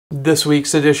This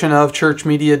week's edition of Church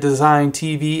Media Design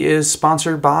TV is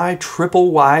sponsored by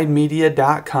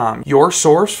TripleWideMedia.com, your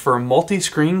source for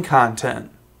multi-screen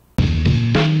content.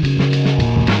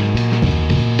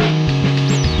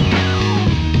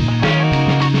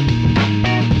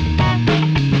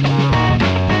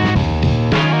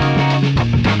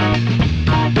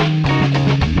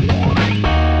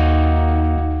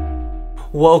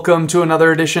 Welcome to another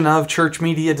edition of Church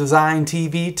Media Design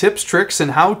TV, tips, tricks,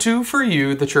 and how-to for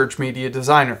you, the Church Media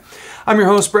Designer. I'm your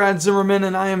host, Brad Zimmerman,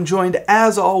 and I am joined,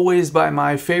 as always, by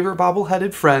my favorite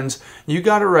bobble-headed friends. You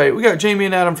got it right. We got Jamie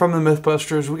and Adam from the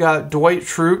Mythbusters. We got Dwight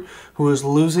Schrute, who is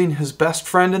losing his best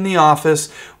friend in the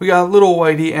office. We got Little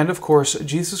Whitey, and of course,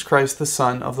 Jesus Christ, the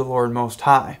Son of the Lord Most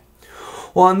High.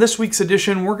 Well, on this week's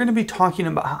edition, we're going to be talking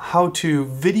about how to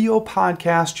video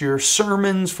podcast your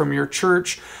sermons from your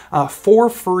church for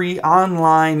free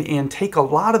online and take a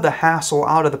lot of the hassle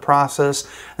out of the process.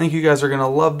 I think you guys are going to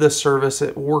love this service.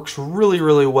 It works really,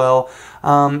 really well.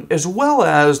 As well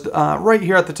as right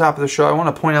here at the top of the show, I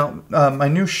want to point out my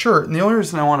new shirt. And the only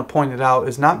reason I want to point it out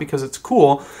is not because it's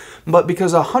cool, but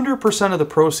because 100% of the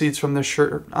proceeds from this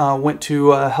shirt went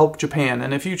to Help Japan.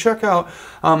 And if you check out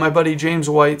my buddy James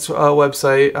White's website,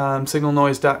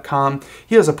 signalnoise.com,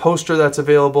 he has a poster that's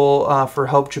available for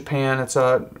Help Japan. It's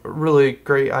a really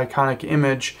great iconic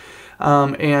image.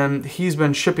 And he's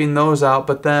been shipping those out.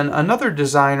 But then another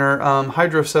designer,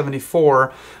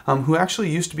 Hydro74, who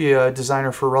actually used to be a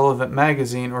designer for Relevant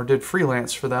Magazine or did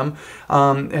freelance for them,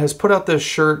 has put out this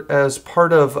shirt as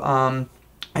part of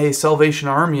a Salvation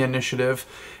Army initiative.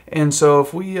 And so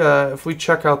if we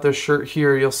check out this shirt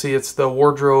here, you'll see it's the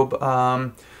Wardrobe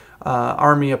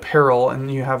Army Apparel,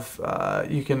 and you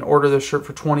can order this shirt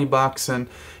for $20, and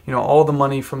all the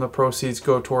money from the proceeds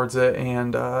go towards it.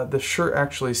 And the shirt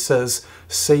actually says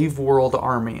Save World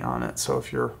Army on it, so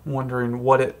if you're wondering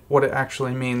what it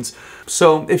actually means.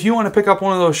 So if you want to pick up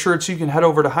one of those shirts, you can head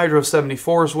over to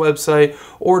Hydro74's website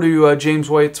or to James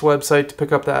White's website to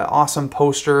pick up that awesome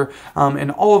poster,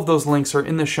 and all of those links are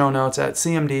in the show notes at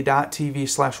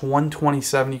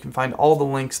CMD.tv/127. You can find all the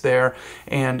links there,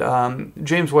 and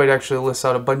James White actually lists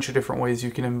out a bunch of different ways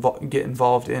you can get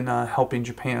involved in helping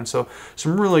Japan. So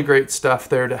some really great stuff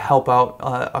there to help out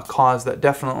a cause that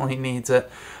definitely needs it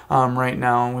right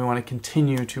now, and we want to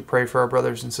continue to pray for our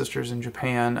brothers and sisters in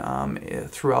Japan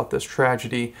throughout this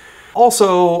tragedy.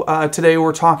 Also, today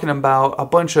we're talking about a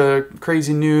bunch of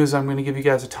crazy news. I'm going to give you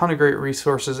guys a ton of great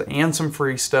resources and some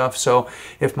free stuff. So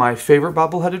if my favorite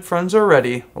bobbleheaded friends are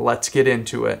ready, let's get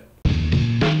into it.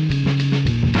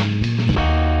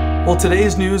 Well,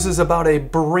 today's news is about a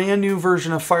brand new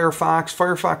version of Firefox.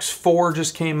 Firefox 4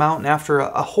 just came out, and after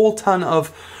a whole ton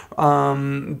of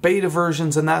beta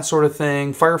versions and that sort of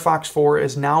thing, Firefox 4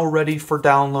 is now ready for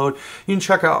download. You can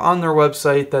check out on their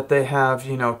website that they have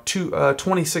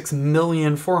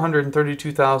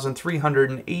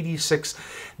 26,432,386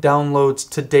 downloads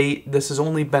to date. This has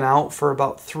only been out for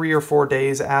about 3 or 4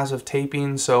 days as of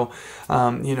taping, so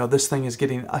this thing is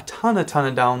getting a ton of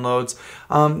downloads.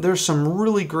 There's some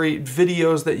really great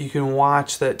videos that you can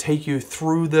watch that take you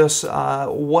through this,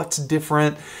 what's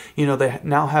different. They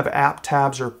now have app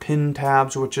tabs or pin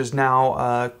tabs, which is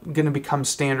now going to become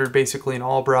standard basically in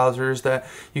all browsers, that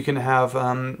you can have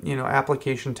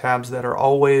application tabs that are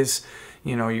always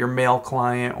your mail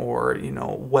client or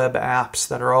web apps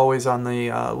that are always on the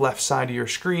left side of your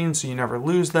screen, so you never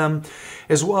lose them.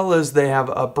 As well as they have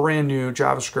a brand new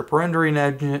JavaScript rendering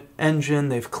engine.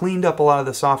 They've cleaned up a lot of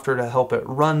the software to help it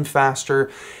run faster,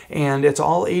 and it's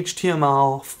all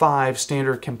HTML5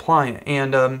 standard compliant.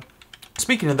 And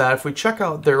speaking of that, if we check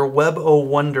out their Web O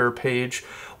Wonder page,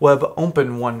 Web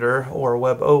Open Wonder or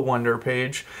Web O Wonder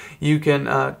page, you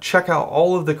can check out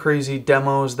all of the crazy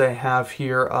demos they have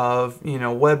here of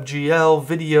WebGL,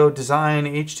 video, design,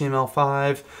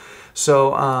 HTML5.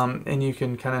 So and you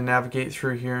can kind of navigate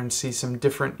through here and see some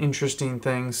different interesting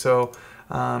things. So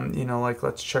like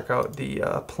let's check out the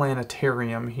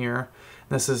planetarium here.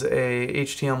 This is a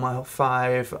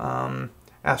HTML5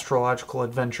 astrological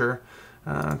adventure.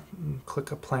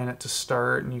 Click a planet to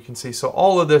start, and you can see, so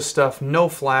all of this stuff, no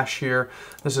Flash here.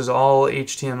 This is all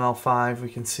HTML5. We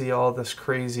can see all this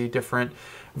crazy different,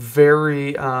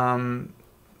 very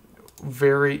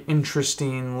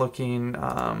interesting looking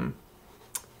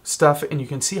stuff, and you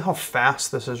can see how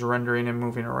fast this is rendering and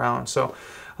moving around. So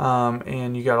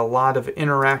and you got a lot of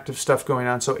interactive stuff going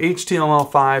on. So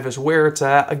HTML5 is where it's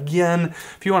at. Again,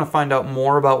 if you want to find out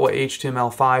more about what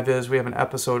HTML5 is, we have an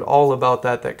episode all about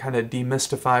that kind of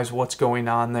demystifies what's going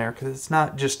on there, because it's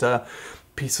not just a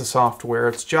piece of software.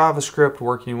 It's JavaScript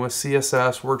working with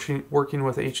CSS, working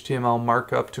with HTML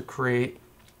markup to create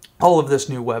all of this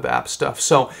new web app stuff.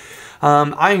 So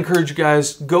I encourage you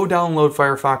guys, go download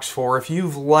Firefox 4. If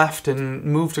you've left and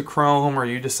moved to Chrome, or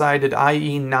you decided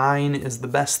IE 9 is the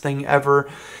best thing ever,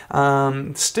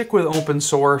 stick with open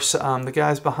source. The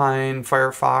guys behind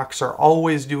Firefox are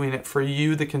always doing it for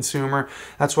you, the consumer.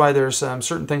 That's why there's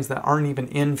certain things that aren't even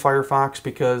in Firefox,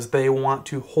 because they want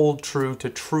to hold true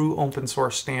to true open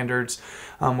source standards,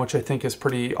 which I think is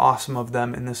pretty awesome of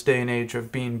them in this day and age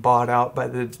of being bought out by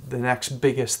the next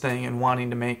biggest thing and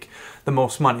wanting to make the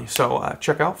most money. So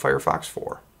check out Firefox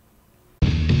 4.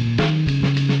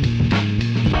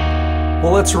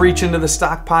 Well, let's reach into the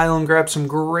stockpile and grab some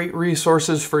great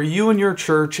resources for you and your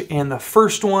church. And the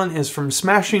first one is from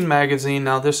Smashing Magazine.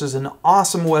 Now, this is an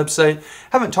awesome website.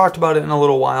 Haven't talked about it in a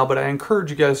little while, but I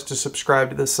encourage you guys to subscribe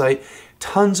to this site.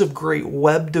 Tons of great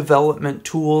web development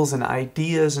tools and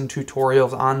ideas and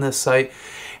tutorials on this site.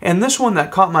 And this one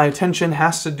that caught my attention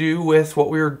has to do with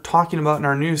what we were talking about in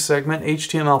our news segment,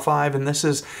 HTML5, and this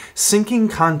is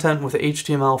syncing content with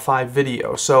HTML5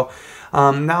 video. So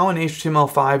now in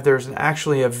HTML5, there's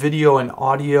actually a video and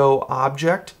audio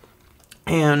object.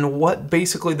 And what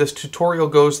basically this tutorial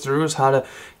goes through is how to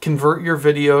convert your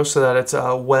video so that it's a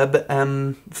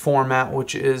WebM format,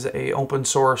 which is a open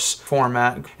source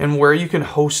format, and where you can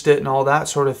host it and all that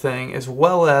sort of thing, as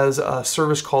well as a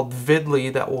service called Vidly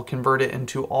that will convert it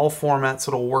into all formats.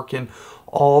 It'll work in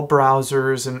all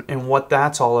browsers and what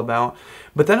that's all about.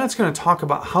 But then it's going to talk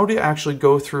about how to actually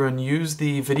go through and use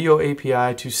the video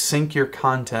API to sync your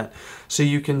content. So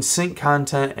you can sync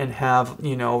content and have,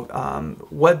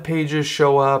 web pages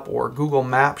show up or Google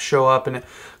Maps show up, and it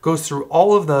goes through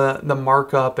all of the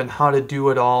markup and how to do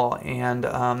it all, and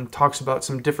talks about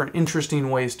some different interesting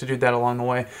ways to do that along the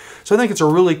way. So I think it's a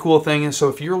really cool thing. And so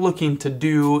if you're looking to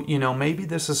do, maybe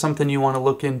this is something you want to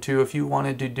look into, if you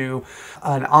wanted to do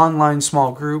an online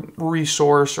small group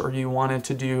resource, or you wanted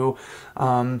to do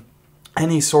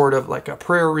any sort of like a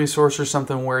prayer resource or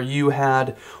something where you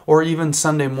had, or even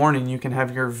Sunday morning, you can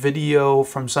have your video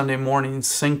from Sunday morning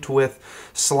synced with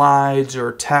slides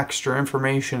or text or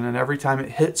information, and every time it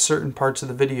hits certain parts of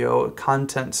the video,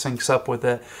 content syncs up with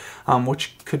it,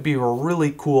 which could be a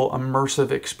really cool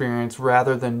immersive experience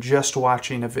rather than just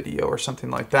watching a video or something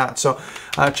like that. So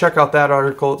check out that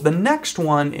article. The next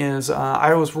one is,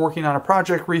 I was working on a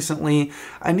project recently.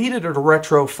 I needed a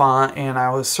retro font, and I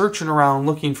was searching around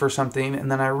looking for something,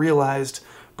 and then I realized,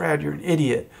 Brad, you're an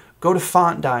idiot. Go to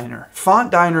Font Diner.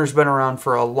 Font Diner's been around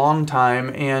for a long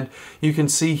time, and you can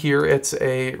see here it's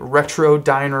a retro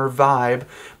diner vibe.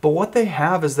 But what they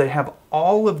have is they have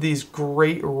all of these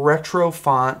great retro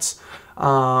fonts,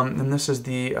 and this is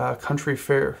the Country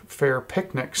Fair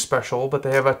Picnic Special, but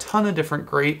they have a ton of different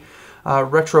great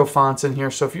retro fonts in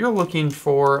here. So if you're looking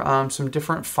for some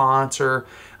different fonts or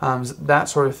that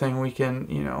sort of thing, we can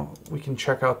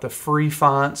check out the free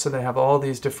fonts. So they have all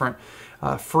these different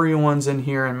free ones in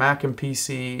here in Mac and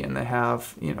PC, and they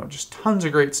have just tons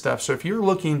of great stuff. So if you're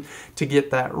looking to get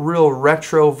that real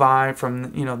retro vibe from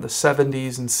the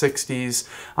 70s and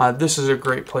 60s, this is a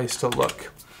great place to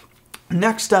look.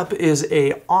 Next up is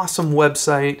a awesome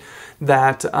website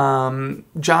that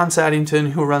John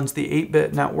Saddington, who runs the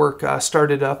 8-Bit Network,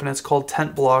 started up, and it's called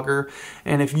Tent Blogger.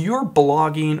 And if you're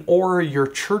blogging or your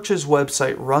church's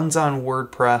website runs on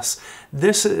WordPress,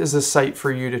 this is a site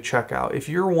for you to check out. If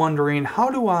you're wondering, how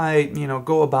do I,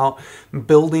 go about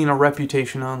building a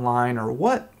reputation online, or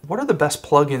what are the best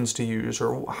plugins to use,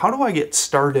 or how do I get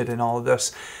started in all of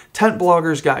this, Tent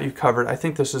Blogger's got you covered. I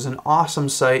think this is an awesome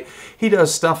site. He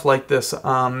does stuff like this,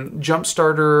 jump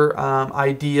starter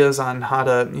ideas on how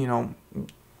to,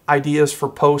 ideas for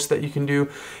posts that you can do,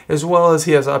 as well as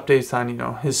he has updates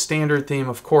on, his standard theme,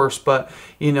 of course, but,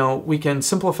 we can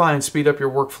simplify and speed up your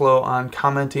workflow on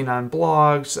commenting on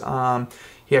blogs.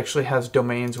 He actually has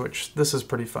domains, which this is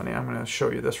pretty funny. I'm going to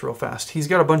show you this real fast. He's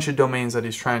got a bunch of domains that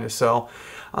he's trying to sell.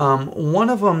 One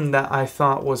of them that I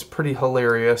thought was pretty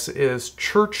hilarious is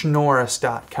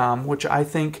ChurchNorris.com, which I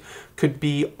think could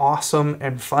be awesome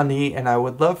and funny, and I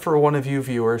would love for one of you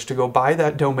viewers to go buy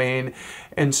that domain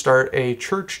and start a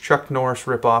Church Chuck Norris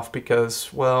ripoff,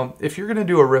 because, well, if you're going to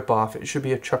do a ripoff, it should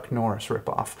be a Chuck Norris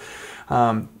ripoff.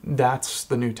 That's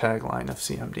the new tagline of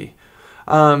CMD.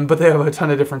 But they have a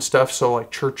ton of different stuff. So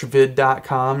like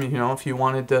churchvid.com, if you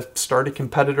wanted to start a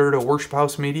competitor to Worship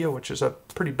House Media, which is a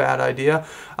pretty bad idea,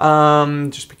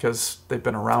 just because they've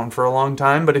been around for a long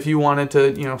time. But if you wanted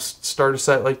to, start a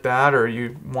site like that, or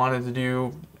you wanted to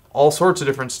do all sorts of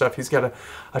different stuff, he's got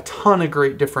a ton of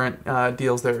great different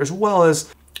deals there, as well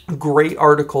as great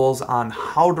articles on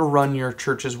how to run your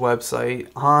church's website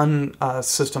on a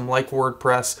system like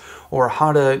WordPress, or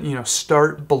how to,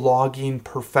 start blogging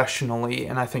professionally.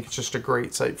 And I think it's just a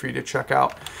great site for you to check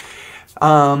out.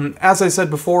 As I said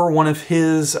before, one of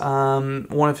his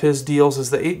deals is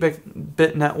the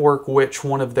 8-Bit Network, which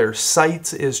one of their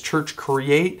sites is Church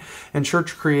Create, and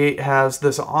Church Create has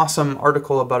this awesome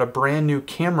article about a brand new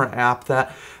camera app that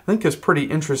I think is pretty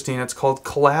interesting. It's called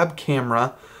Collab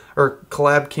Camera, or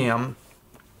Collab Cam,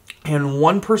 and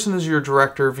one person is your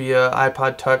director via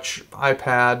iPod Touch,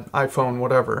 iPad, iPhone,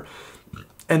 whatever.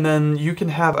 And then you can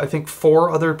have, I think, 4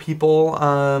 other people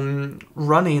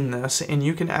running this, and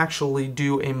you can actually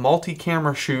do a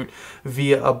multi-camera shoot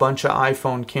via a bunch of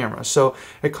iPhone cameras. So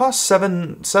it costs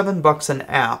 $7 an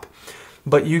app,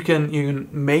 but you can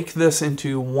make this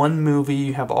into one movie.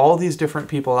 You have all these different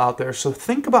people out there. So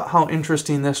think about how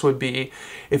interesting this would be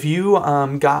if you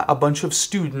got a bunch of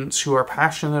students who are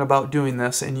passionate about doing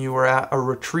this, and you were at a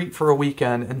retreat for a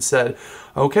weekend and said,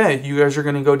 okay, you guys are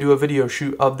going to go do a video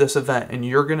shoot of this event, and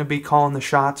you're going to be calling the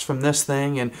shots from this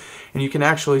thing, and you can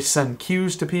actually send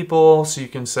cues to people, so you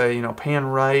can say, pan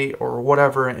right or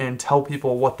whatever, and tell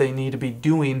people what they need to be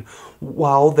doing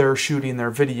while they're shooting their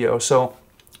video. So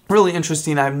really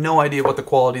interesting. I have no idea what the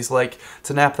quality's like. It's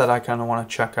an app that I kind of want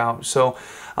to check out. So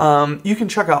you can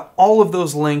check out all of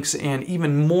those links and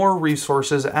even more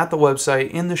resources at the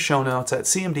website in the show notes at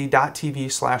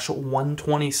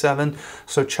cmd.tv/127.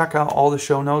 So check out all the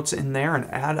show notes in there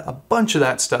and add a bunch of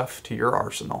that stuff to your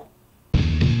arsenal.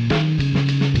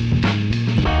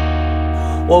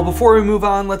 Well, before we move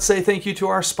on, let's say thank you to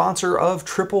our sponsor of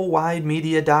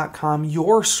TripleWideMedia.com,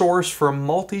 your source for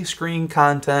multi-screen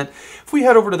content. If we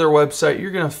head over to their website,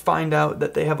 you're going to find out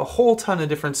that they have a whole ton of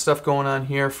different stuff going on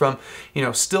here, from,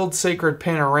 stilled sacred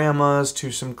panoramas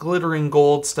to some glittering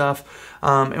gold stuff.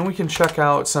 And we can check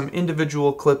out some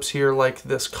individual clips here, like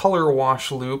this color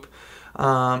wash loop.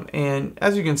 And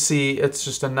as you can see, it's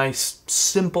just a nice,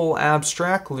 simple,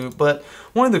 abstract loop. But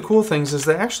one of the cool things is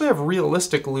they actually have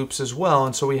realistic loops as well.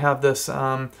 And so we have this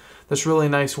this really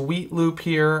nice wheat loop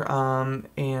here.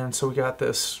 And so we got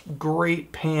this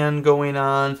great pan going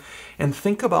on. And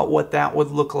think about what that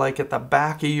would look like at the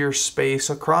back of your space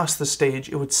across the stage.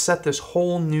 It would set this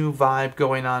whole new vibe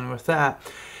going on with that.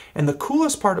 And the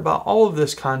coolest part about all of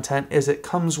this content is it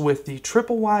comes with the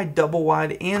triple wide, double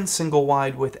wide, and single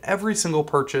wide with every single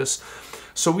purchase.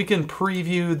 So we can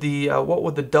preview the what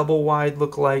would the double wide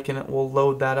look like, and it will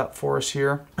load that up for us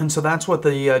here. And so that's what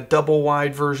the double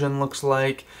wide version looks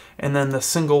like, and then the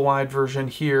single wide version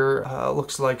here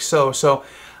looks like so. So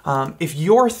if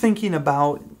you're thinking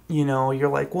about, you're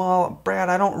like, well, Brad,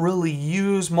 I don't really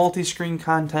use multi-screen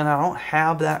content. I don't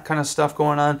have that kind of stuff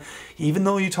going on. Even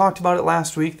though you talked about it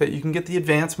last week that you can get the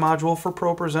advanced module for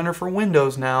ProPresenter for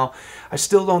Windows now, I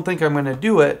still don't think I'm going to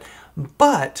do it.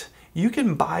 But you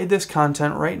can buy this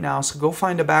content right now, so go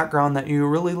find a background that you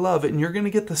really love, and you're going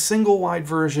to get the single wide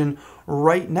version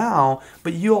right now,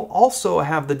 but you'll also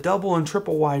have the double and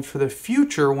triple wide for the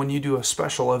future when you do a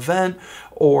special event,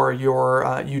 or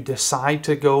you decide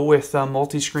to go with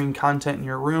multi-screen content in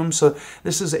your room. So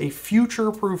this is a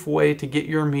future-proof way to get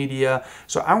your media.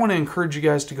 So I want to encourage you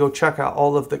guys to go check out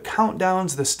all of the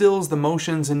countdowns, the stills, the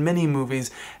motions, and mini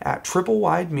movies at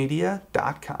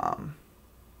TripleWideMedia.com.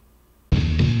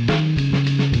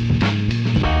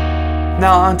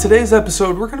 Now, on today's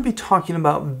episode, we're going to be talking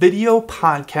about video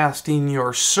podcasting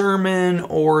your sermon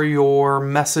or your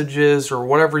messages or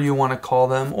whatever you want to call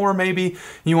them, or maybe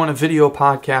you want to video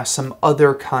podcast some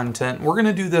other content. We're going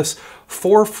to do this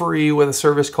for free with a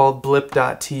service called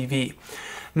blip.tv.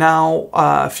 Now,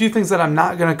 a few things that I'm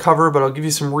not going to cover, but I'll give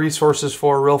you some resources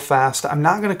for real fast. I'm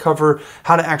not going to cover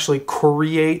how to actually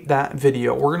create that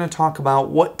video. We're going to talk about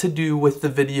what to do with the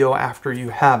video after you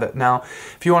have it. Now,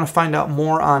 if you want to find out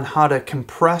more on how to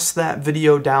compress that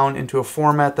video down into a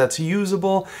format that's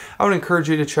usable, I would encourage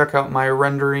you to check out my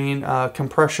rendering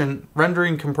compression,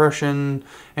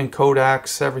 and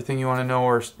codecs, everything you want to know,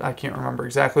 or I can't remember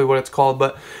exactly what it's called,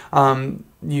 but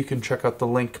you can check out the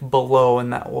link below,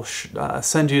 and that will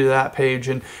send you to that page,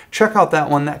 and check out that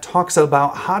one that talks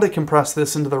about how to compress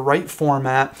this into the right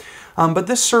format. But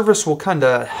this service will kind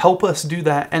of help us do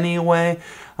that anyway.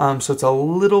 So it's a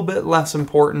little bit less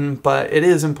important, but it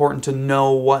is important to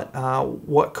know what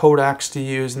codecs to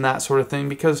use and that sort of thing,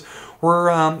 because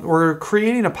we're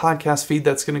creating a podcast feed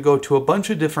that's going to go to a bunch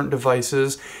of different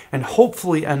devices and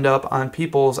hopefully end up on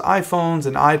people's iPhones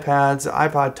and iPads,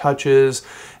 iPod Touches,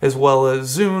 as well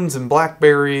as Zunes and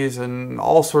Blackberries and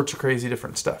all sorts of crazy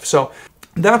different stuff. So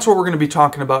that's what we're going to be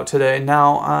talking about today.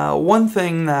 Now, one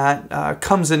thing that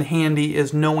comes in handy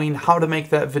is knowing how to make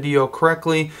that video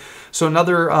correctly. So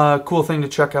another cool thing to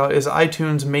check out is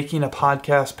iTunes making a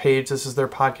podcast page. This is their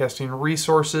podcasting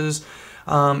resources.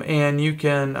 And you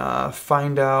can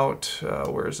find out,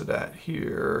 where is it at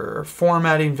here?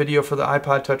 Formatting video for the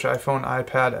iPod Touch, iPhone,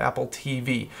 iPad, Apple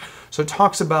TV. So it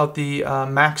talks about the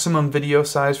maximum video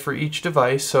size for each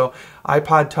device. So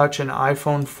iPod Touch and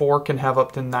iPhone 4 can have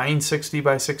up to 960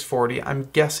 by 640. I'm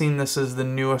guessing this is the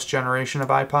newest generation of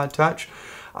iPod Touch.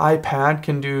 iPad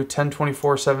can do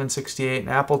 1024 768 and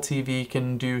Apple TV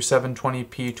can do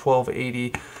 720p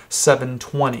 1280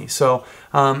 720. So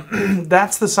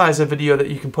that's the size of video that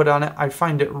you can put on it. I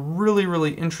find it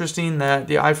really interesting that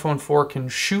the iPhone 4 can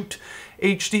shoot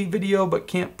HD video but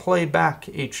can't play back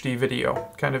HD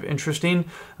video. Kind of interesting.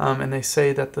 And they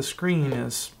say that the screen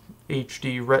is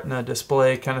HD Retina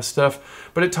display kind of stuff,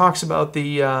 but it talks about the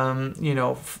you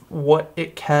know, what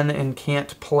it can and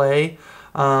can't play.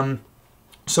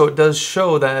 So it does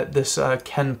show that this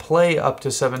can play up to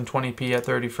 720p at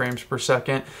 30 frames per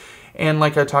second. And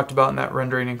like I talked about in that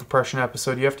rendering and compression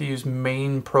episode, you have to use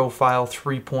main profile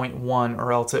 3.1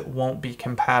 or else it won't be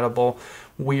compatible.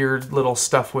 Weird little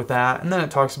stuff with that. And then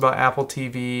it talks about Apple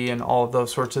TV and all of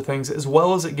those sorts of things, as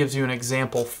well as it gives you an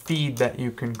example feed that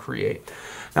you can create.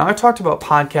 Now, I talked about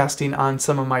podcasting on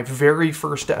some of my very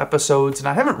first episodes, and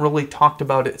I haven't really talked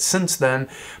about it since then,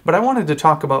 but I wanted to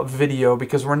talk about video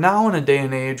because we're now in a day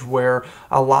and age where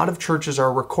a lot of churches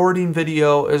are recording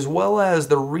video, as well as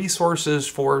the resources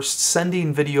for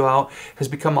sending video out has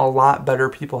become a lot better.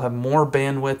 People have more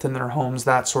bandwidth in their homes,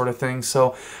 that sort of thing.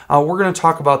 So we're going to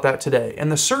talk about that today. And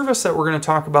the service that we're going to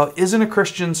talk about isn't a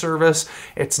Christian service.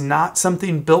 It's not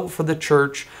something built for the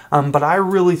church, but I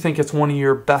really think it's one of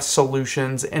your best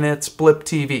solutions, and it's Blip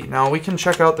TV. Now, we can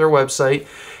check out their website,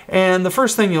 and the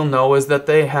first thing you'll know is that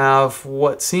they have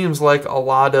what seems like a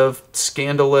lot of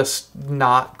scandalous,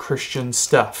 not Christian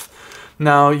stuff.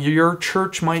 Now, your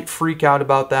church might freak out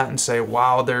about that and say,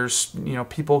 wow, there's, you know,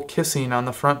 people kissing on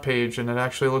the front page, and it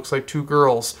actually looks like two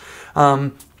girls.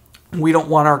 We don't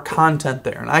want our content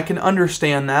there. And I can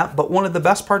understand that, but one of the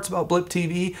best parts about Blip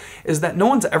TV is that no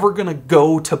one's ever going to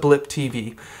go to Blip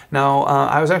TV. Now,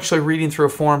 I was actually reading through a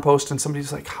forum post and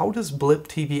somebody's like, how does Blip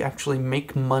TV actually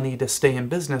make money to stay in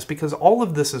business? Because all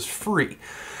of this is free.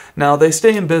 Now, they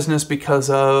stay in business because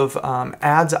of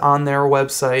ads on their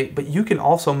website, but you can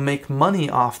also make money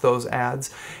off those ads.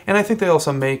 And I think they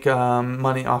also make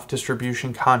money off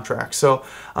distribution contracts. So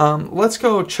let's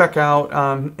go check out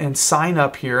and sign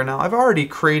up here. Now, I've already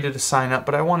created a sign up,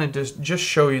 but I wanted to just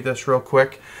show you this real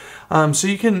quick. So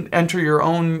you can enter your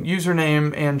own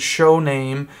username and show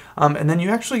name, and then you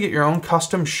actually get your own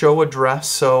custom show address.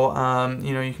 So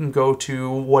you know, you can go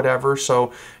to whatever,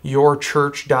 so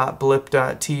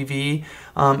yourchurch.blip.tv,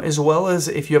 as well as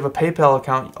if you have a PayPal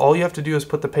account, all you have to do is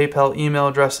put the PayPal email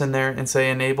address in there and say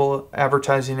enable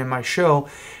advertising in my show,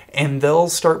 and they'll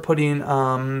start putting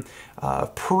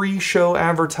pre-show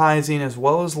advertising as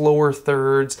well as lower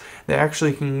thirds. They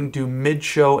actually can do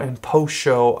mid-show and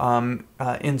post-show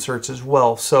inserts as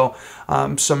well. So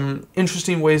some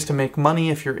interesting ways to make money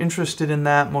if you're interested in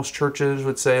that. Most churches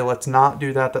would say let's not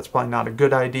do that. That's probably not a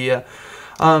good idea.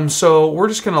 So we're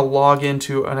just going to log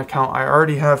into an account I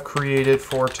already have created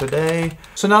for today.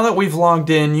 So now that we've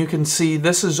logged in, you can see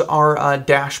this is our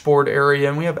dashboard area,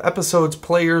 and we have episodes,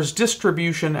 players,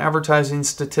 distribution, advertising,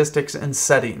 statistics, and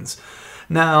settings.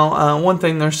 Now, one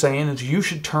thing they're saying is you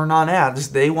should turn on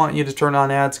ads. They want you to turn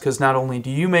on ads because not only do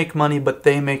you make money, but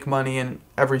they make money and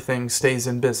everything stays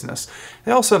in business.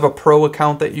 They also have a pro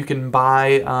account that you can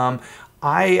buy.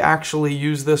 I actually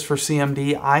use this for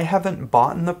CMD. I haven't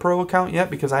bought in the pro account yet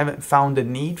because I haven't found a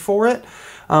need for it.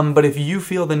 But if you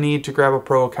feel the need to grab a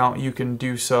pro account, you can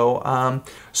do so.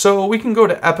 So we can go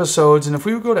to episodes, and if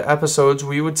we would go to episodes,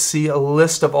 we would see a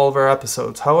list of all of our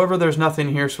episodes. However, there's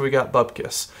nothing here, so we got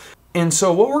Bupkis. And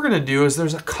so what we're going to do is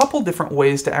there's a couple different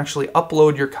ways to actually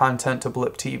upload your content to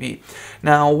Blip TV.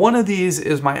 Now, one of these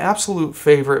is my absolute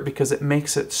favorite because it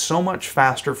makes it so much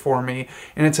faster for me,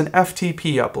 and it's an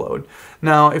FTP upload.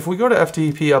 Now, if we go to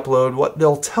FTP upload, what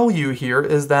they'll tell you here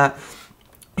is that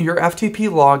your FTP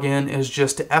login is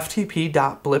just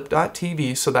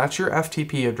ftp.blip.tv, so that's your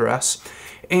FTP address.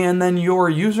 And then your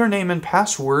username and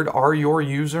password are your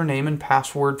username and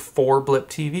password for Blip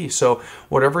TV. So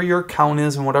whatever your account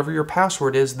is and whatever your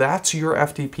password is, that's your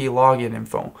FTP login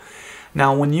info.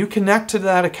 Now, when you connect to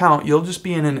that account, you'll just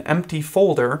be in an empty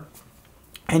folder,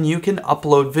 and you can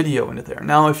upload video into there.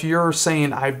 Now, if you're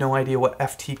saying, I have no idea what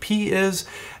FTP is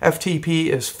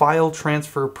File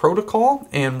Transfer Protocol,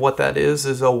 and what that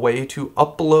is a way to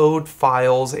upload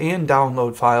files and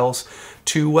download files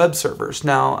to web servers.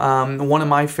 Now, one of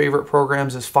my favorite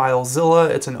programs is FileZilla.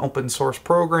 It's an open source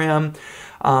program.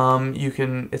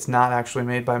 It's not actually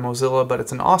made by Mozilla, but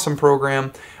it's an awesome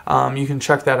program. You can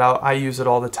check that out. I use it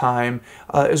all the time.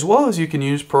 As well as you can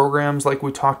use programs like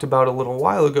we talked about a little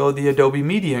while ago. The Adobe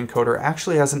Media Encoder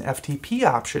actually has an FTP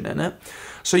option in it.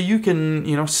 So you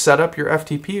can, set up your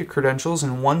FTP credentials,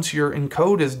 and once your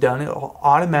encode is done, it'll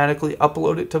automatically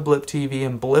upload it to Blip TV,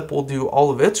 and Blip will do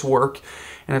all of its work,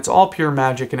 and it's all pure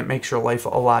magic, and it makes your life a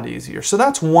lot easier. So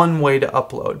that's one way to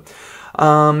upload.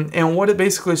 And what it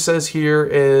basically says here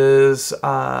is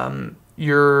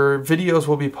your videos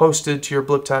will be posted to your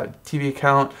Blip.tv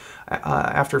account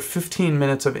after 15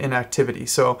 minutes of inactivity.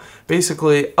 So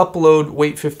basically upload,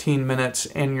 wait 15 minutes,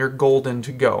 and you're golden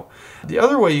to go. The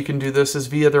other way you can do this is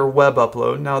via their web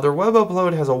upload. Now their web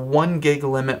upload has a 1 gig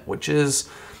limit, which is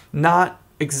not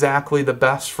exactly the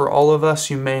best for all of us.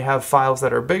 You may have files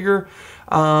that are bigger,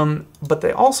 but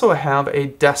they also have a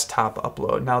desktop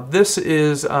upload. Now this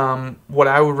is what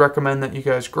I would recommend that you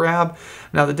guys grab.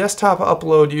 Now the desktop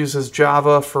upload uses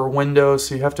Java for Windows,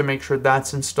 so you have to make sure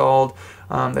that's installed.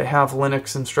 They have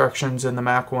Linux instructions, and the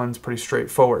Mac one's pretty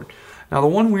straightforward. Now the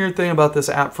one weird thing about this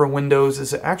app for Windows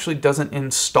is it actually doesn't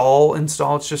install.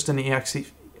 It's just an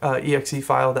exe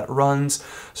file that runs,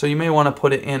 so you may want to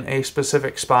put it in a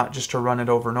specific spot just to run it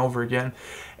over and over again.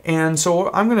 And so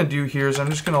what I'm going to do here is I'm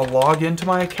just going to log into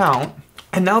my account,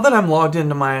 and now that I'm logged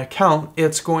into my account,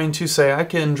 it's going to say I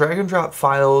can drag and drop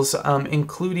files,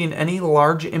 including any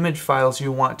large image files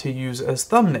you want to use as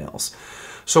thumbnails.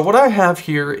 So what I have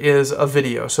here is a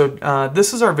video. So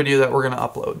this is our video that we're going to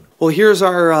upload. Well, here's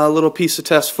our little piece of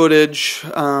test footage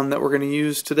that we're going to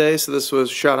use today. So this was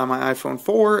shot on my iPhone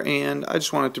 4, and I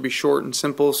just want it to be short and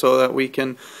simple so that we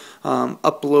can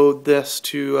upload this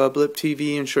to Blip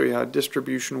TV and show you how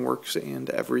distribution works and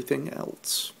everything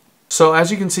else. So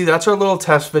as you can see, that's our little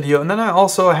test video. And then I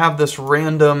also have this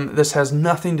random, this has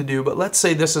nothing to do, but let's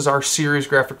say this is our series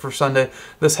graphic for Sunday.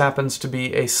 This happens to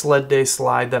be a sled day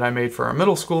slide that I made for our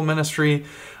middle school ministry.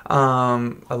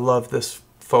 I love this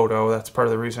photo. That's part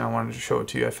of the reason I wanted to show it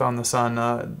to you. I found this on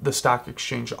the Stock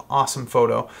Exchange. Awesome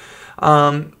photo.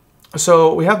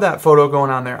 So we have that photo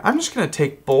going on there. I'm just going to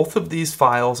take both of these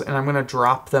files and I'm going to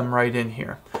drop them right in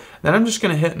here. Then I'm just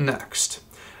going to hit next.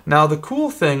 Now the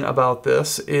cool thing about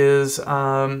this is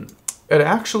it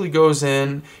actually goes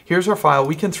in, here's our file,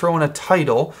 we can throw in a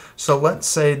title. So let's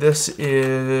say this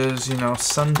is,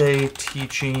 Sunday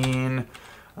teaching,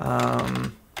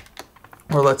 or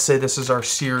let's say this is our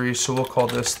series, so we'll call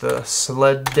this the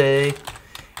Sled Day,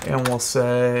 and we'll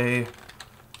say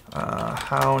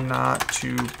how not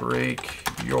to break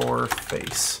your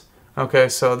face. Okay,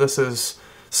 so this is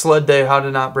Sled Day, How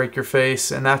to Not Break Your Face,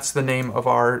 and that's the name of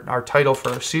our title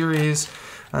for our series.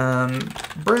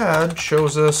 Brad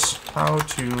shows us how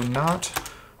to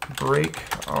not break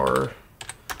our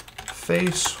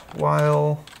face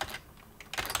while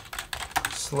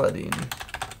sledding.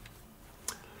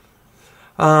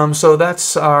 So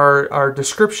that's our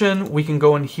description. We can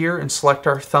go in here and select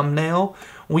our thumbnail.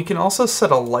 We can also set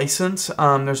a license.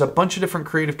 There's a bunch of different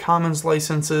Creative Commons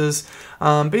licenses.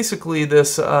 Basically,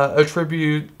 this the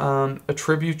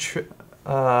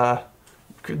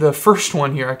first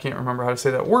one here, I can't remember how to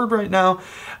say that word right now,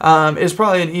 is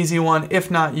probably an easy one.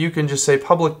 If not, you can just say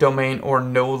public domain or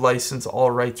no license,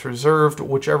 all rights reserved,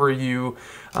 whichever you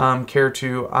care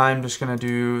to. I'm just going to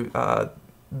do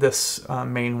this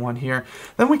main one here.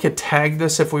 Then we could tag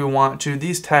this if we want to.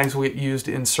 These tags will get used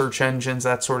in search engines,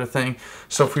 that sort of thing.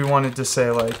 So if we wanted to say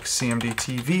like CMD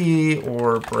TV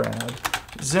or Brad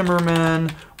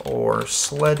Zimmerman or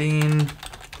sledding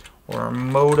or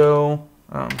moto,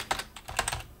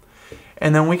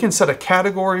 and then we can set a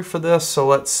category for this. So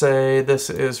let's say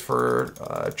this is for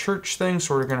church things.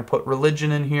 So we're going to put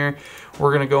religion in here.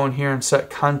 We're going to go in here and set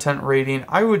content rating.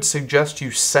 I would suggest you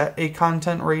set a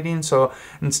content rating. So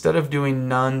instead of doing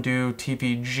none, do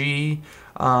TPG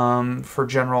for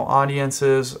general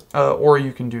audiences, or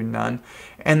you can do none.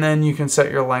 And then you can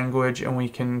set your language, and we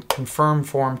can confirm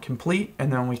form complete,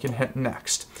 and then we can hit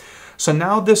next. So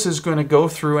now this is going to go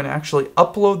through and actually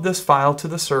upload this file to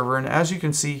the server, and as you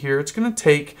can see here, it's going to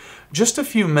take just a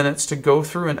few minutes to go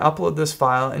through and upload this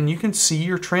file, and you can see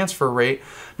your transfer rate.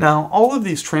 Now, all of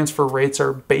these transfer rates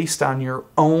are based on your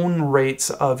own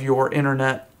rates of your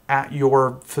internet at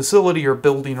your facility or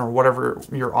building or whatever,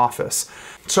 your office.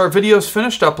 So our video is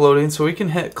finished uploading, so we can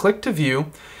hit click to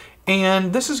view.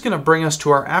 And this is going to bring us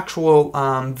to our actual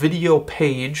video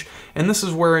page, and this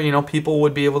is where people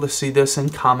would be able to see this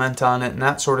and comment on it and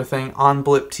that sort of thing on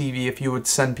Blip TV if you would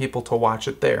send people to watch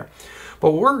it there.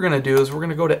 But what we're going to do is we're going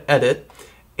to go to edit,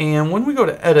 And when we go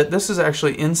to edit, this is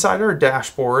actually inside our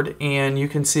dashboard, and you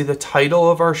can see the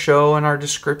title of our show and our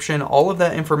description. All of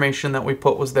that information that we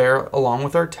put was there along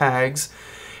with our tags.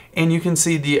 And you can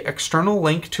see the external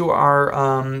link to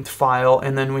our file,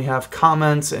 and then we have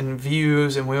comments and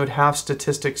views, and we would have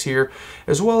statistics here,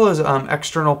 as well as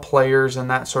external players and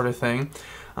that sort of thing.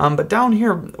 But down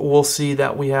here, we'll see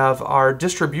that we have our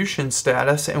distribution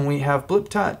status, and we have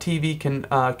blip.tv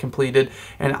completed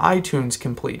and iTunes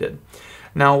completed.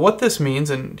 Now what this means,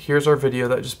 and here's our video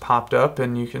that just popped up,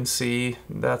 and you can see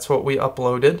that's what we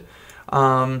uploaded.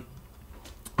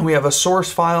 We have a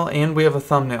source file and we have a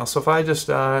thumbnail. So if I just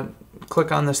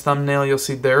click on this thumbnail, you'll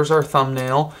see there's our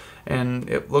thumbnail, and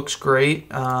it looks great,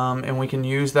 and we can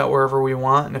use that wherever we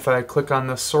want. And if I click on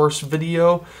the source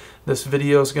video, this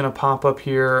video is going to pop up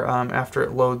here after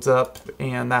it loads up,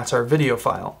 and that's our video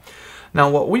file. Now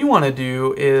what we want to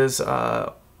do is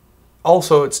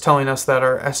also, it's telling us that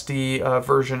our SD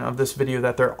version of this video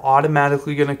that they're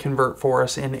automatically going to convert for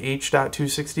us in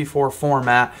H.264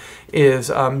 format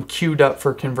is queued up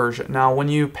for conversion. Now, when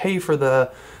you pay for the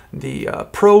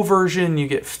Pro version, you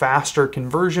get faster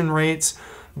conversion rates.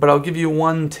 But I'll give you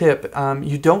one tip.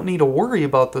 You don't need to worry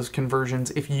about those conversions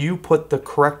if you put the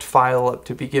correct file up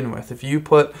to begin with. If you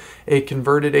put a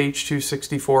converted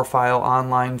H.264 file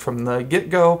online from the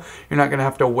get-go, you're not going to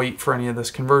have to wait for any of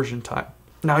this conversion time.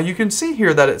 Now you can see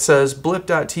here that it says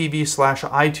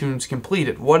blip.tv/iTunes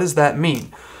completed. What does that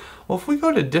mean? Well, if we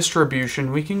go to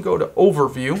distribution, we can go to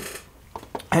overview.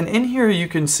 And in here you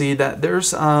can see that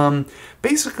there's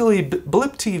basically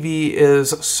Blip TV is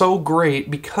so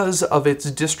great because of its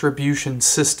distribution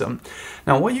system.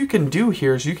 Now what you can do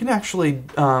here is you can actually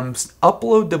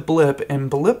upload to Blip, and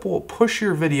Blip will push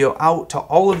your video out to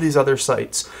all of these other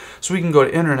sites. So we can go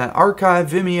to Internet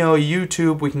Archive, Vimeo,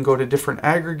 YouTube. We can go to different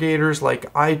aggregators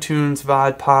like iTunes,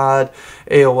 VodPod,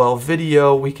 AOL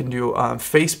Video. We can do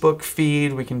Facebook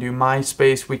feed. We can do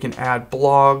MySpace. We can add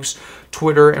blogs,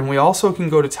 Twitter, and we also can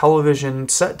go to television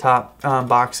set-top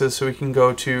boxes. So we can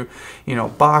go to, you know,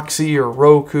 Boxy or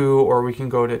Roku, or we can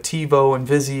go to TiVo and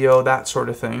Vizio, that sort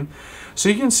of thing. So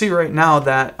you can see right now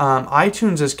that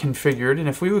iTunes is configured, and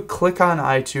if we would click on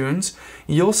iTunes,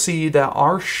 you'll see that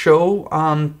our show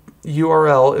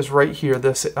URL is right here,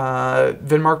 this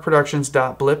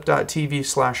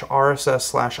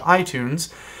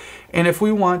vinmarkproductions.blip.tv/RSS/iTunes. And if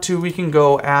we want to, we can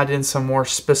go add in some more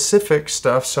specific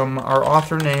stuff. So our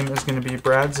author name is going to be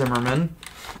Brad Zimmerman.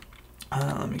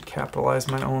 Let me capitalize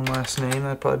my own last name.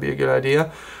 That'd probably be a good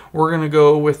idea. We're going to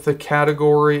go with the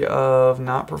category of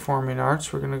not performing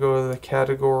arts. We're going to go to the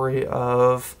category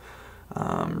of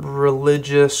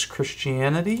religious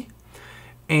Christianity.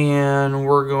 And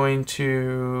we're going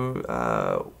to,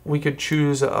 we could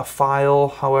choose a file.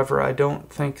 However, I don't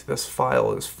think this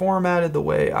file is formatted the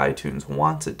way iTunes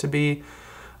wants it to be.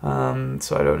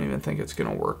 So I don't even think it's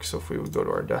going to work. So if we would go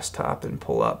to our desktop and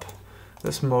pull up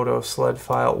this Moto sled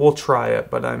file, we'll try it,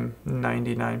 but I'm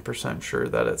 99% sure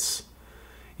that it's,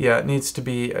 yeah, it needs to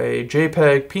be a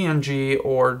JPEG, PNG,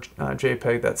 or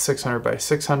JPEG that's 600 by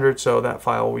 600. So that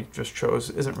file we just chose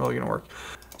isn't really going to work.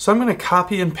 So I'm going to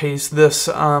copy and paste this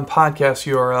podcast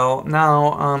URL.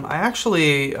 Now, I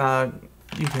actually,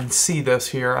 you can see this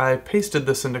here. I pasted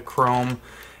this into Chrome,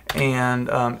 and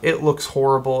it looks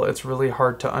horrible. It's really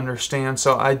hard to understand.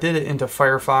 So I did it into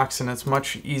Firefox, and it's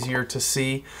much easier to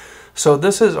see. So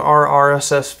this is our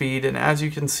RSS feed, and as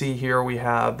you can see here, we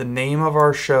have the name of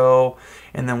our show,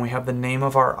 and then we have the name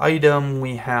of our item,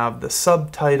 we have the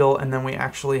subtitle, and then we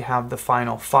actually have the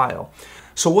final file.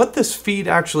 So what this feed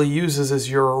actually uses is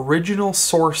your original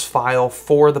source file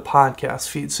for the podcast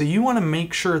feed. So you want to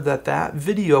make sure that that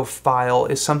video file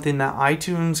is something that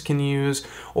iTunes can use,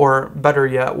 or better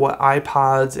yet, what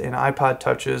iPods and iPod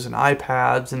Touches and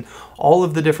iPads and all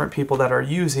of the different people that are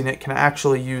using it can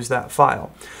actually use that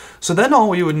file. So then all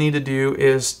we would need to do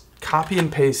is copy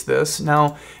and paste this.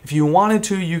 Now, if you wanted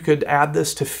to, you could add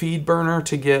this to FeedBurner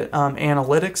to get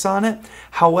analytics on it.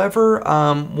 However,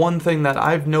 one thing that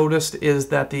I've noticed is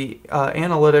that the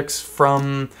analytics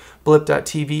from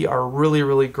blip.tv are really,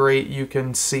 really great. You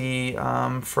can see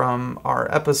from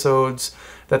our episodes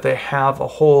that they have a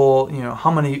whole, you know,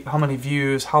 how many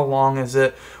views, how long is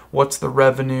it, what's the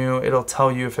revenue, it'll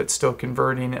tell you if it's still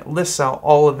converting, it lists out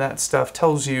all of that stuff,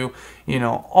 tells you, you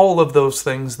know, all of those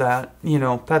things that, you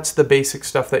know, that's the basic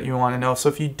stuff that you want to know. So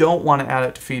if you don't want to add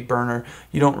it to FeedBurner,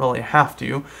 you don't really have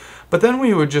to. But then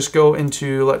we would just go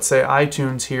into, let's say,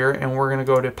 iTunes here, and we're going to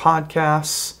go to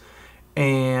podcasts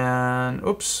and,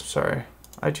 oops, sorry,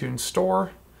 iTunes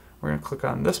Store. We're going to click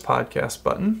on this podcast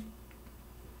button.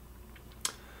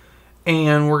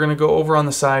 And we're going to go over on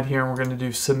the side here, and we're going to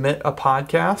do submit a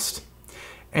podcast.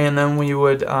 and then we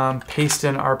would paste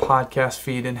in our podcast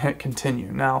feed and hit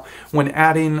continue. Now, when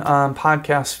adding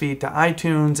podcast feed to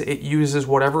iTunes, it uses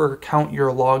whatever account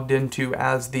you're logged into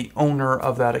as the owner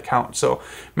of that account. So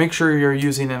make sure you're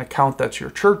using an account that's your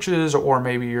church's or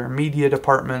maybe your media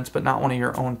department's, but not one of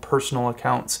your own personal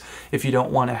accounts if you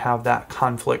don't want to have that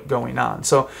conflict going on.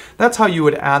 So that's how you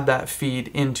would add that feed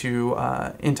into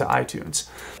iTunes.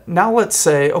 Now let's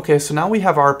say, okay, so now we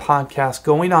have our podcast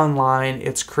going online.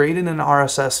 It's created an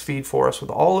RSS feed for us with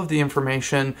all of the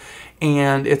information,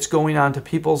 and it's going on to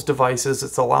people's devices.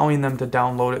 It's allowing them to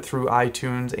download it through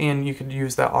iTunes, and you could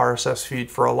use that RSS feed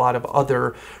for a lot of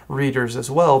other readers as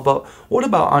well. But what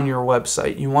about on your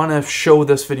website? You want to show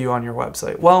this video on your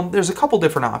website. Well, there's a couple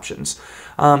different options.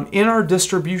 In our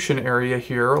distribution area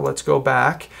here, let's go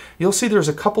back. You'll see there's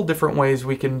a couple different ways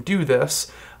we can do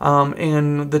this.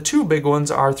 And the two big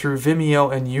ones are through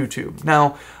Vimeo and YouTube.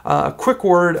 Now, a quick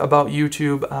word about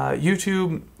YouTube.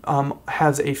 YouTube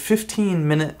has a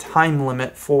 15-minute time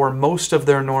limit for most of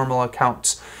their normal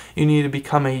accounts. You need to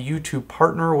become a YouTube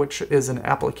partner, which is an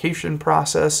application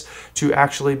process to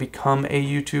actually become a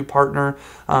YouTube partner,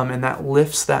 and that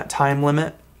lifts that time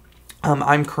limit.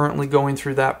 I'm currently going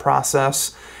through that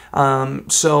process.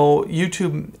 So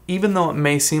YouTube, even though it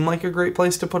may seem like a great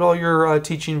place to put all your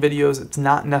teaching videos, it's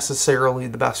not necessarily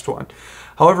the best one.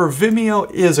 However, Vimeo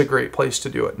is a great place to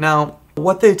do it. Now,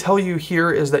 what they tell you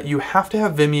here is that you have to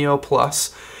have Vimeo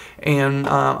Plus. And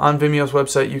on Vimeo's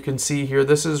website, you can see here,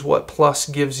 this is what Plus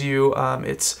gives you.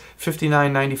 It's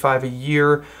 $59.95 a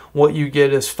year. What you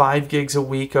get is 5 gigs a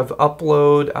week of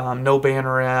upload, no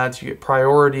banner ads. You get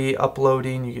priority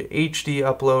uploading, you get HD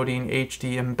uploading,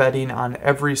 HD embedding on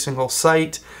every single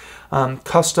site.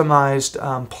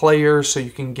 Customized players, so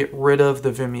you can get rid of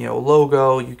the Vimeo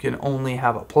logo. You can only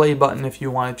have a play button if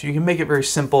you wanted to. You can make it very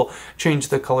simple, change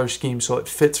the color scheme so it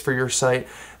fits for your site.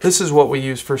 This is what we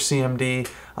use for CMD.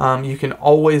 You can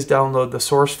always download the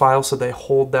source file, so they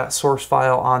hold that source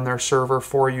file on their server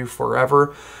for you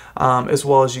forever, as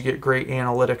well as you get great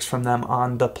analytics from them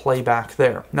on the playback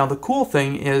there. Now, the cool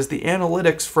thing is the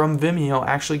analytics from Vimeo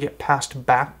actually get passed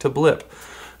back to Blip.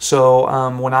 So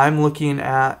when I'm looking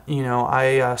at,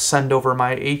 I send over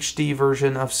my HD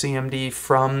version of CMD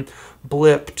from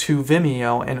Blip to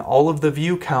Vimeo, and all of the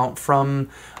view count from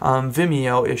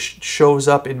Vimeo shows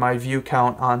up in my view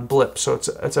count on Blip. So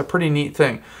it's a pretty neat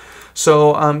thing.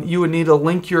 So you would need to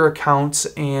link your accounts,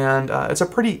 and it's a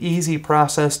pretty easy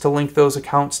process to link those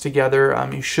accounts together.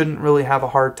 You shouldn't really have a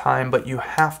hard time, but you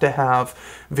have to have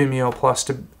Vimeo Plus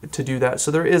to do that. So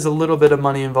there is a little bit of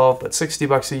money involved, but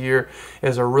 $60 a year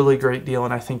is a really great deal,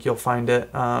 and I think you'll find it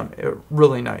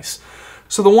really nice.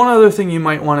 So the one other thing you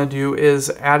might want to do is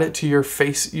add it to your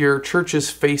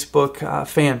church's Facebook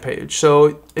fan page.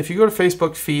 So if you go to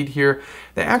Facebook feed here,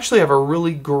 they actually have a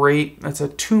really great, it's a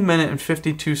 2-minute and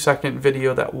 52-second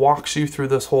video that walks you through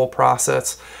this whole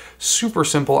process. Super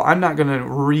simple. I'm not going to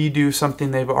redo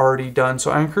something they've already done,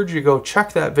 so I encourage you to go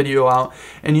check that video out,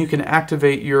 and you can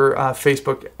activate your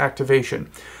Facebook activation.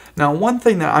 Now, one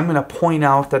thing that I'm going to point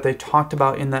out that they talked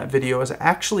about in that video is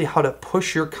actually how to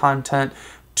push your content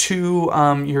to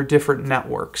your different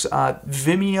networks.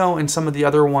 Vimeo and some of the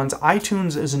other ones,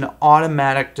 iTunes is an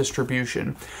automatic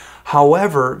distribution.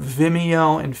 However,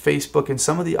 Vimeo and Facebook and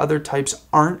some of the other types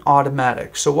aren't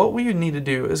automatic. So what we need to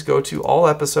do is go to all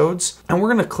episodes, and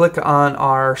we're going to click on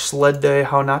our sled day,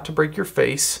 how not to break your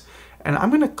face, and I'm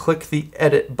going to click the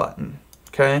edit button.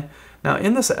 Okay. Now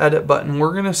in this edit button,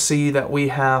 we're going to see that we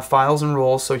have files and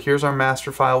roles. So here's our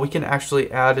master file. We can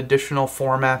actually add additional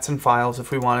formats and files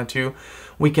if we wanted to.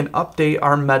 We can update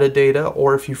our metadata,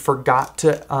 or if you forgot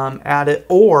to add it,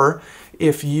 or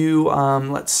if you,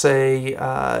 let's say,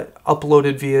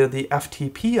 uploaded via the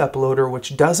FTP uploader,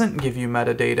 which doesn't give you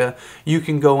metadata, you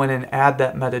can go in and add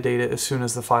that metadata as soon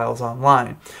as the file is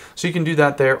online. So you can do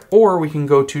that there, or we can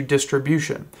go to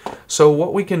distribution. So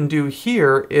what we can do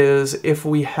here is, if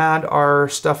we had our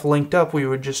stuff linked up, we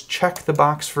would just check the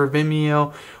box for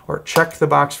Vimeo, or check the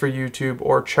box for YouTube,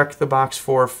 or check the box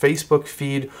for Facebook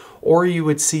feed, or you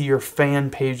would see your fan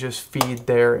pages feed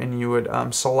there, and you would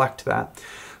select that.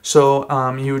 So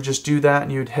you would just do that,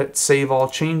 and you'd hit save all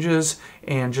changes,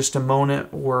 and just a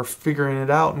moment, we're figuring it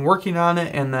out and working on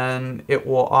it, and then it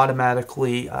will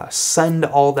automatically send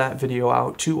all that video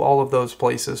out to all of those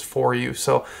places for you.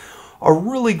 So a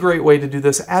really great way to do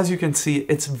this. As you can see,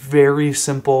 it's very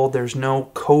simple. There's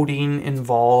no coding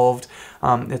involved.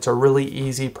 It's a really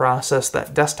easy process.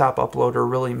 That desktop uploader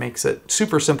really makes it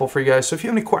super simple for you guys. So if you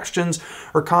have any questions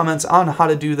or comments on how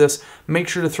to do this, make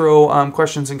sure to throw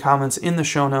questions and comments in the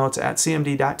show notes at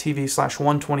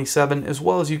cmd.tv/127, as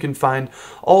well as you can find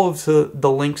all of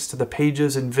the links to the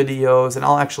pages and videos, and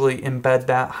I'll actually embed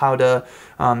that, how to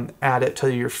add it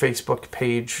to your Facebook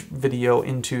page video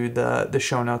into the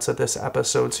show notes of this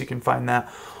episode, so you can find that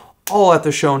all at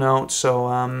the show notes.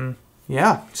 So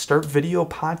yeah, start video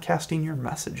podcasting your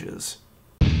messages.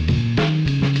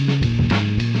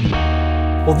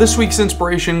 Well, this week's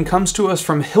inspiration comes to us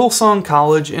from Hillsong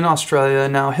College in Australia.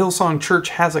 Now, Hillsong Church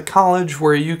has a college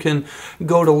where you can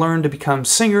go to learn to become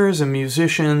singers and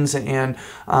musicians and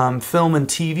film and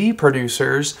TV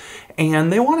producers.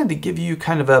 And they wanted to give you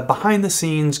kind of a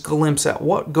behind-the-scenes glimpse at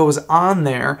what goes on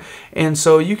there. And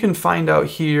so you can find out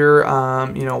here,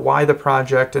 why the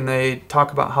project. And they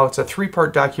talk about how it's a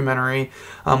 3-part documentary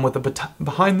with a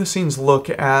behind-the-scenes look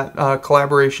at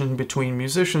collaboration between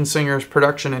musicians, singers,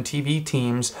 production, and TV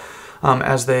teams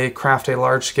as they craft a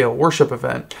large-scale worship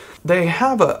event. They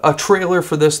have a trailer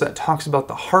for this that talks about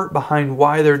the heart behind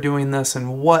why they're doing this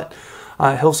and what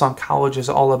Hillsong College is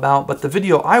all about. But the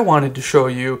video I wanted to show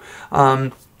you,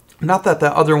 not that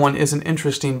the other one isn't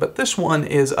interesting, but this one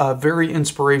is very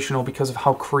inspirational because of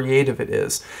how creative it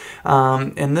is.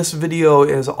 And this video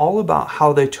is all about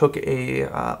how they took a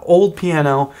old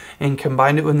piano and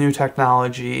combined it with new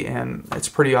technology, and it's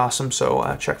pretty awesome.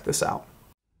 So check this out.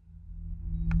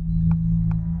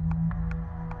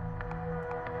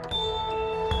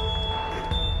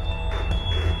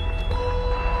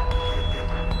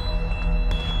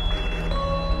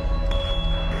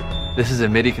 This is a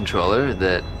MIDI controller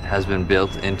that has been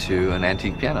built into an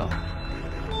antique piano.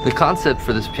 The concept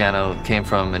for this piano came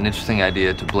from an interesting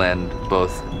idea to blend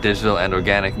both digital and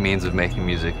organic means of making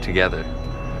music together.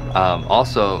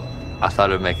 Also, I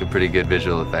thought it would make a pretty good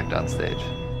visual effect on stage.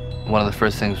 One of the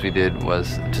first things we did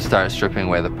was to start stripping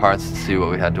away the parts to see what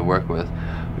we had to work with.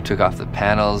 We took off the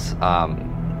panels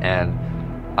and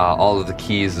all of the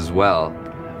keys as well.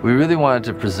 We really wanted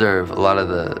to preserve a lot of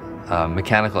the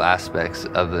mechanical aspects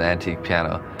of the antique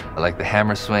piano, like the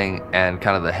hammer swing and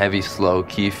kind of the heavy, slow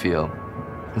key feel.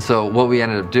 And so what we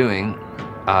ended up doing,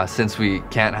 since we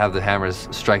can't have the hammers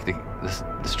strike the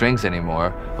strings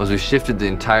anymore, was we shifted the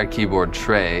entire keyboard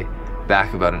tray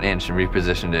back about an inch and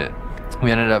repositioned it. We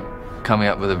ended up coming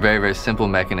up with a very, very simple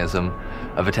mechanism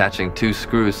of attaching 2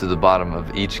 screws to the bottom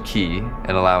of each key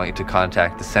and allowing it to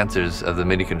contact the sensors of the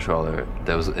MIDI controller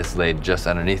it's laid just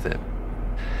underneath it.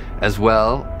 As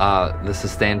well, the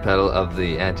sustain pedal of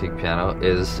the antique piano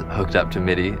is hooked up to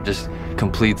MIDI, just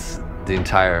completes the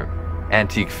entire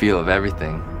antique feel of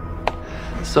everything.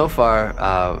 So far,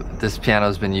 this piano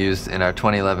has been used in our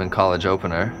 2011 college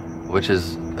opener, which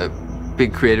is a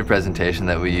big creative presentation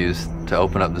that we used to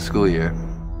open up the school year.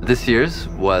 This year's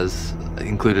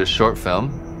included a short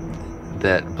film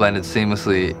that blended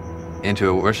seamlessly into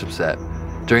a worship set.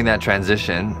 During that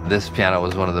transition, this piano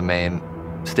was one of the main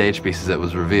stage pieces that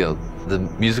was revealed. The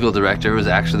musical director was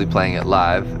actually playing it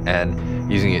live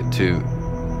and using it to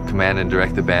command and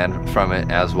direct the band from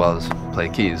it, as well as play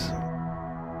keys.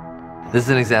 This is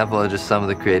an example of just some of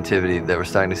the creativity that we're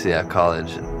starting to see at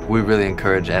college. We really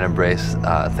encourage and embrace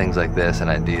things like this and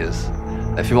ideas.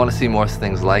 If you want to see more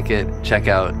things like it, check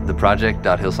out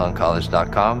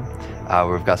theproject.hillsongcollege.com, where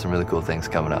we've got some really cool things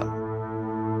coming up.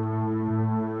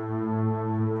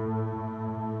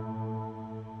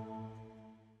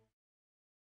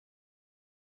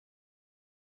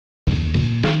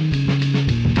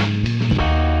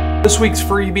 This week's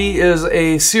freebie is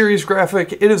a series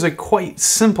graphic. It is a quite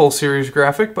simple series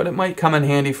graphic, but it might come in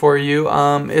handy for you.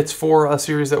 It's for a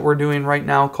series that we're doing right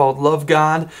now called Love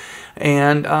God.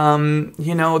 And,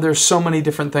 there's so many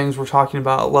different things we're talking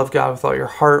about. Love God with all your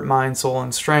heart, mind, soul,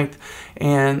 and strength.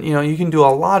 And, you can do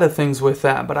a lot of things with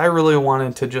that, but I really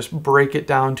wanted to just break it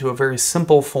down to a very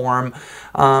simple form.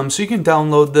 So you can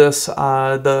download this.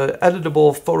 The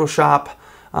editable Photoshop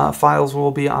files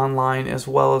will be online, as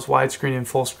well as widescreen and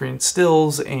full screen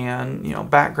stills and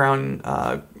background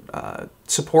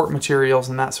support materials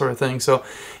and that sort of thing. So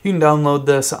you can download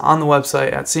this on the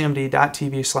website at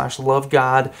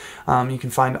cmd.tv/lovegod. You can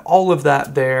find all of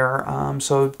that there.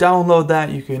 So download that.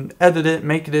 You can edit it,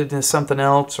 make it into something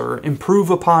else, or improve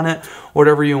upon it,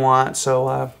 whatever you want.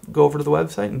 So go over to the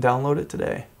website and download it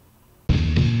today.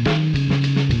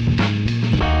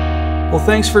 Well,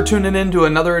 thanks for tuning in to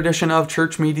another edition of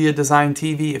Church Media Design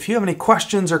TV. If you have any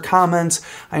questions or comments,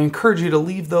 I encourage you to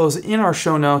leave those in our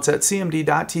show notes at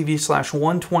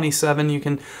cmd.tv/127. You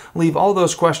can leave all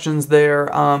those questions there.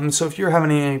 So if you're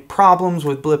having any problems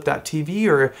with blip.tv,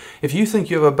 or if you think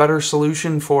you have a better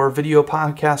solution for video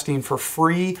podcasting for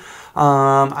free,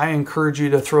 I encourage you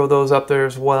to throw those up there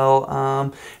as well.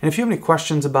 And if you have any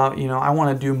questions about, I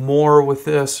want to do more with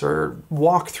this or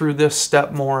walk through this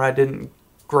step more, I didn't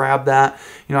grab that.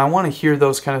 I want to hear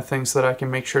those kind of things so that I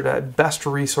can make sure to best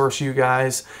resource you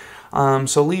guys.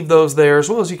 So leave those there, as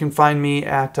well as you can find me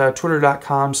at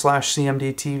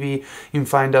twitter.com/CMDTV. You can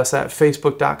find us at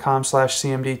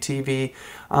facebook.com/CMDTV.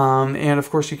 And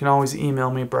of course, you can always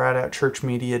email me, Brad, at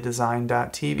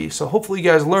ChurchMediaDesign.tv. So hopefully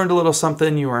you guys learned a little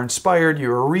something, you were inspired, you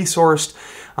were resourced,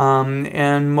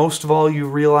 and most of all, you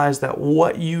realize that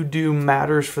what you do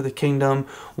matters for the kingdom,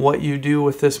 what you do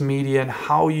with this media, and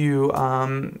how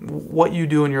what you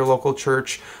do in your local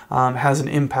church has an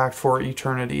impact for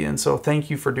eternity. And so thank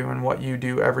you for doing what you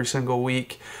do every single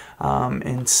week.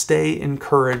 And stay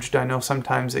encouraged. I know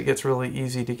sometimes it gets really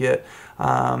easy to get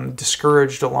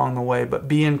discouraged along the way, but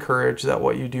be encouraged that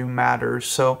what you do matters.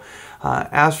 So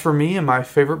as for me and my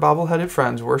favorite bobbleheaded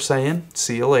friends, we're saying,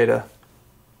 see you later.